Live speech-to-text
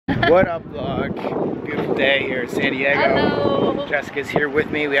What up, vlog? Beautiful day here in San Diego. Hello. Jessica's here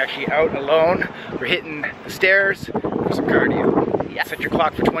with me. We actually out alone. We're hitting the stairs for some cardio. Yeah. Set your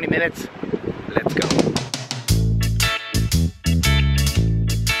clock for 20 minutes. Let's go.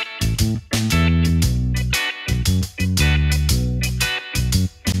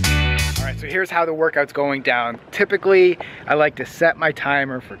 Alright, so here's how the workout's going down. Typically, I like to set my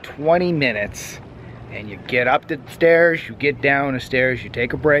timer for 20 minutes. And you get up the stairs, you get down the stairs, you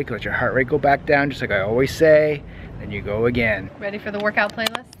take a break, let your heart rate go back down, just like I always say, then you go again. Ready for the workout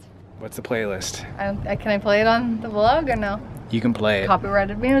playlist? What's the playlist? Can I play it on the vlog or no? You can play it.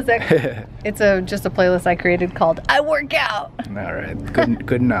 Copyrighted music. It's just a playlist I created called I Work Out. All right,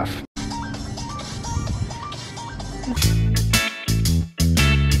 good enough.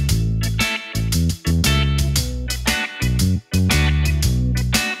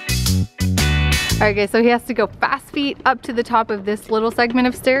 Alright guys, so he has to go fast feet up to the top of this little segment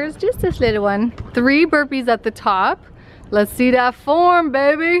of stairs, just this little one. 3 burpees at the top. Let's see that form,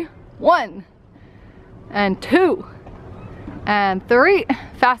 baby. 1 and 2 and 3.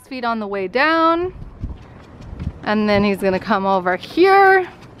 Fast feet on the way down. And then he's gonna come over here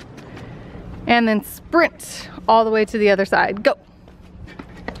and then sprint all the way to the other side. Go.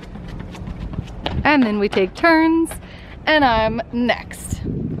 And then we take turns and I'm next.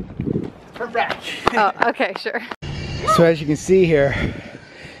 Back. Oh, okay, sure. So as you can see here,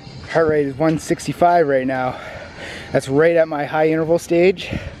 heart rate is 165 right now. That's right at my high interval stage.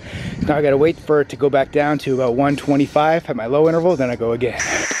 Now I gotta wait for it to go back down to about 125 at my low interval, then I go again.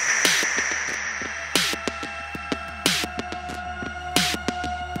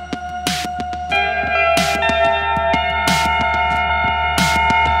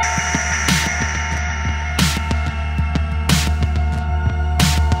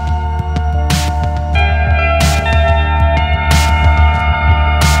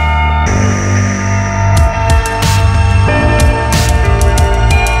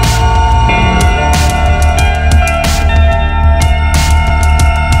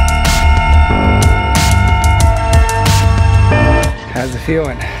 How's it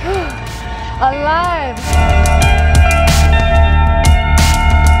feeling? Alive!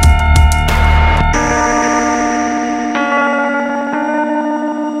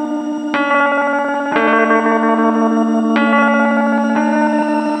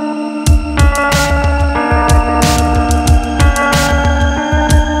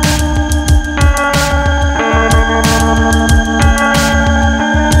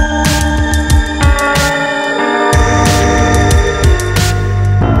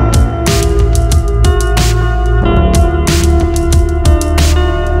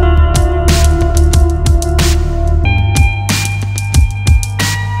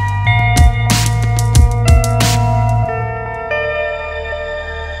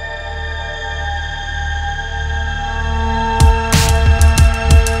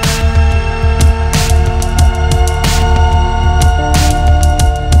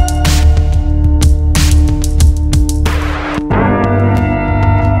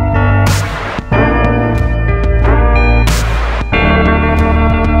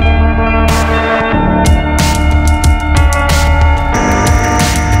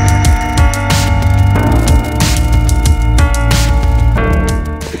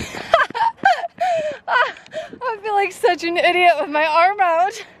 Such an idiot with my arm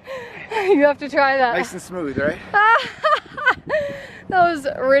out. You have to try that. Nice and smooth, right? That was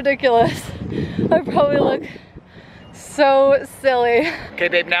ridiculous. I probably look so silly. Okay,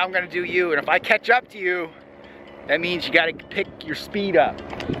 babe, now I'm gonna do you, and if I catch up to you, that means you gotta pick your speed up.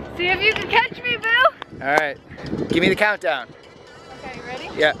 See if you can catch me, boo. All right, give me the countdown. Okay, you ready?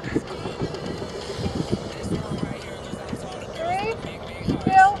 Yeah. 3, 2,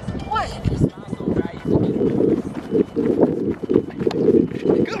 1.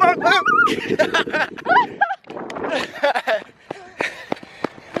 Come on, Luke!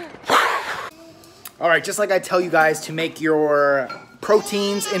 All right, just like I tell you guys to make your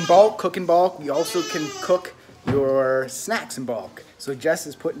proteins in bulk, cook in bulk, you also can cook your snacks in bulk. So Jess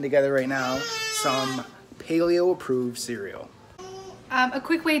is putting together right now some paleo-approved cereal. A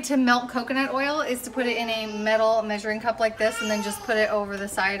quick way to melt coconut oil is to put it in a metal measuring cup like this and then just put it over the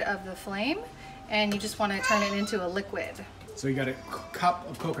side of the flame. And you just want to turn it into a liquid. So you got a cup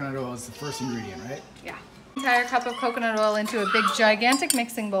of coconut oil as the first ingredient, right? Yeah. Entire cup of coconut oil into a big gigantic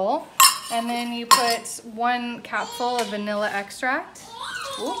mixing bowl. And then you put 1 capful of vanilla extract.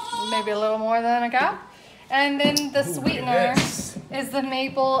 Ooh, maybe a little more than a cup. And then the sweetener. is the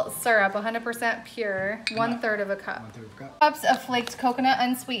maple syrup, 100% pure, 1/3 of a cup. 1/3 of a cup. Cups of flaked coconut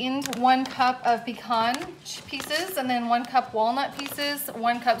unsweetened, 1 cup of pecan pieces, and then 1 cup walnut pieces,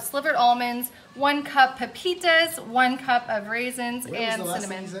 1 cup slivered almonds, 1 cup pepitas, 1 cup of raisins, and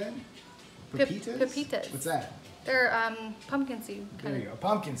cinnamon. Pepitas? Pepitas. What's that? They're pumpkin seed. There you go.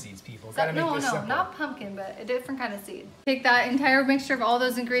 Pumpkin seeds, people. Gotta make this simple. Not pumpkin, but a different kind of seed. Take that entire mixture of all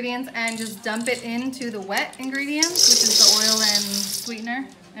those ingredients and just dump it into the wet ingredients, which is the oil and sweetener.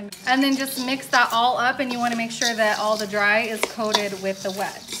 And then just mix that all up, and you want to make sure that all the dry is coated with the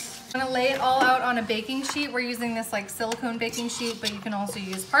wet. I'm gonna lay it all out on a baking sheet. We're using this like silicone baking sheet, but you can also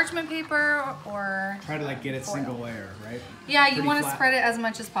use parchment paper or try to like get it single layer, right? Yeah, you want to spread it as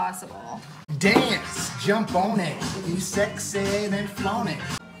much as possible. Dance, jump on it, you sexy, then flaunt it.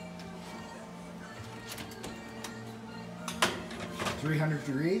 300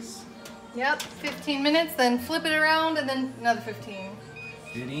 degrees. Yep, 15 minutes, then flip it around, and then another 15.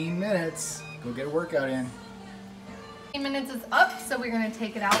 15 minutes. Go get a workout in. 15 minutes is up, so we're gonna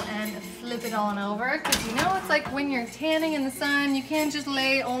take it out and flip it on over. Because you know, it's like when you're tanning in the sun, you can't just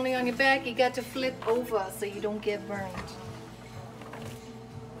lay only on your back. You got to flip over so you don't get burned.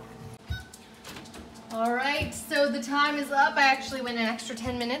 All right, so the time is up. I actually went an extra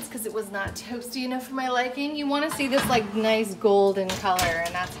 10 minutes because it was not toasty enough for my liking. You want to see this like nice golden color,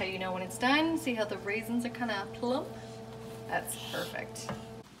 and that's how you know when it's done. See how the raisins are kind of plump? That's perfect.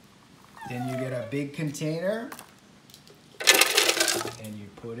 Then you get a big container and you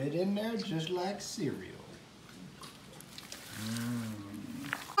put it in there just like cereal.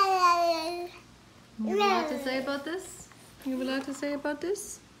 You have a lot to say about this? You have a lot to say about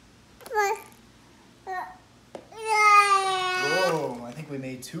this? Oh, I think we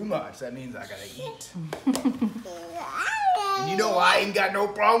made too much. That means I gotta eat. And you know I ain't got no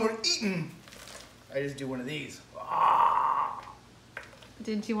problem with eating. I just do one of these.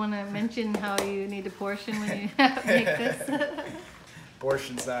 Didn't you want to mention how you need to portion when you make this?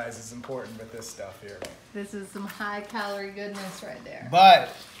 Portion size is important with this stuff here. This is some high calorie goodness right there. But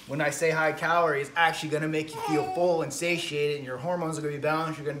when I say high calorie, it's actually gonna make you feel full and satiated, and your hormones are gonna be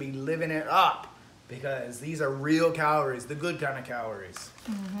balanced. You're gonna be living it up. Because these are real calories, the good kind of calories.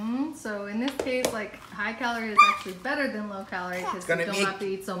 So in this case, like high calorie is actually better than low calorie because you don't have to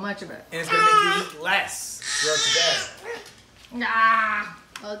eat so much of it. And it's gonna make you eat less throughout the day.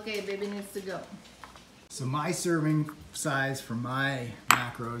 Okay, baby needs to go. So my serving size for my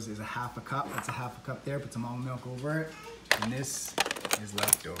macros is a 1/2 cup. That's a 1/2 cup there. Put some almond milk over it. And this is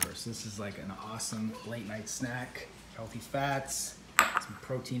leftover. So this is like an awesome late night snack. Healthy fats. Some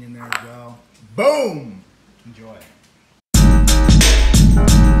protein in there as well. Boom! Enjoy.